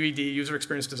 UED, user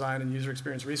experience design and user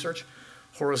experience research,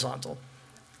 horizontal.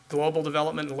 Global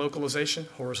development and localization,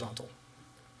 horizontal.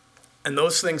 And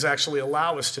those things actually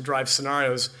allow us to drive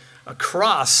scenarios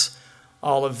across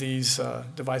all of these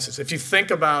devices. If you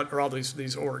think about, or all these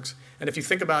orgs, and if you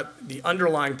think about the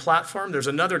underlying platform, there's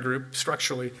another group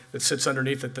structurally that sits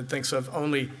underneath it that thinks of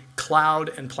only cloud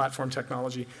and platform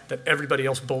technology that everybody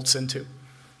else bolts into,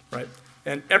 right?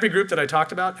 And every group that I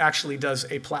talked about actually does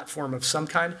a platform of some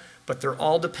kind, but they're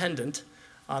all dependent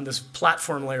on this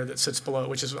platform layer that sits below,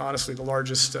 which is honestly the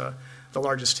largest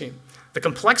team. The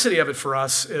complexity of it for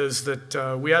us is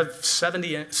that we have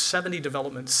 70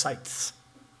 development sites.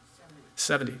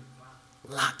 70.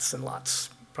 Lots and lots.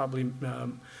 Probably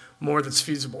more that's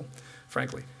feasible,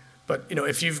 frankly. But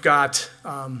if you've got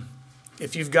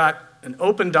an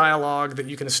open dialogue that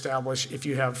you can establish, if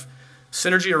you have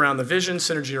synergy around the vision,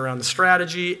 synergy around the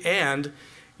strategy, and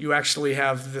you actually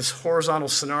have this horizontal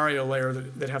scenario layer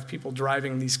that have people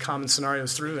driving these common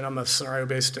scenarios through, and I'm a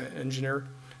scenario-based engineer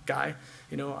guy.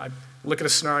 I look at a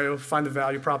scenario, find the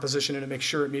value proposition in it, make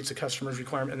sure it meets the customer's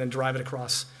requirement, and then drive it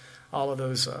across all of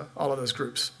those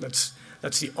groups. That's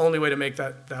the only way to make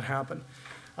that happen.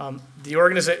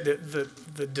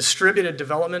 The distributed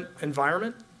development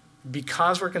environment,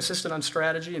 because we're consistent on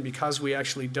strategy and because we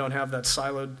actually don't have that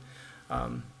siloed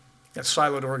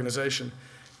organization,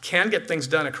 can get things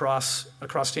done across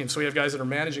teams. So we have guys that are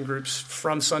managing groups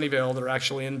from Sunnyvale that are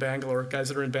actually in Bangalore, guys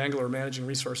that are in Bangalore managing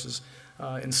resources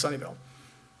in Sunnyvale.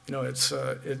 It's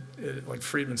like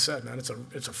Friedman said, man, it's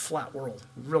a flat world,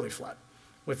 really flat,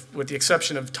 with the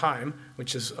exception of time,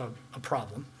 which is a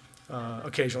problem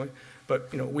occasionally.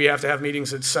 But we have to have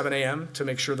meetings at 7 a.m. to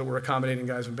make sure that we're accommodating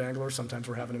guys in Bangalore. Sometimes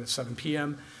we're having them at 7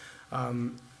 p.m.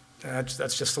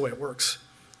 That's just the way it works.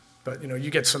 But you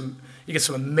get some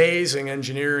amazing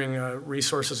engineering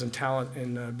resources and talent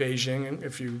in Beijing, and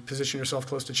if you position yourself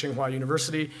close to Tsinghua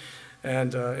University,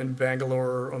 and in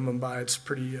Bangalore or Mumbai, it's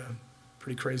pretty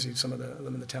crazy. Some of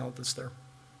the talent that's there.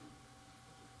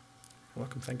 You're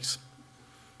welcome. Thanks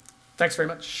very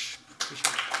much.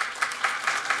 Appreciate it.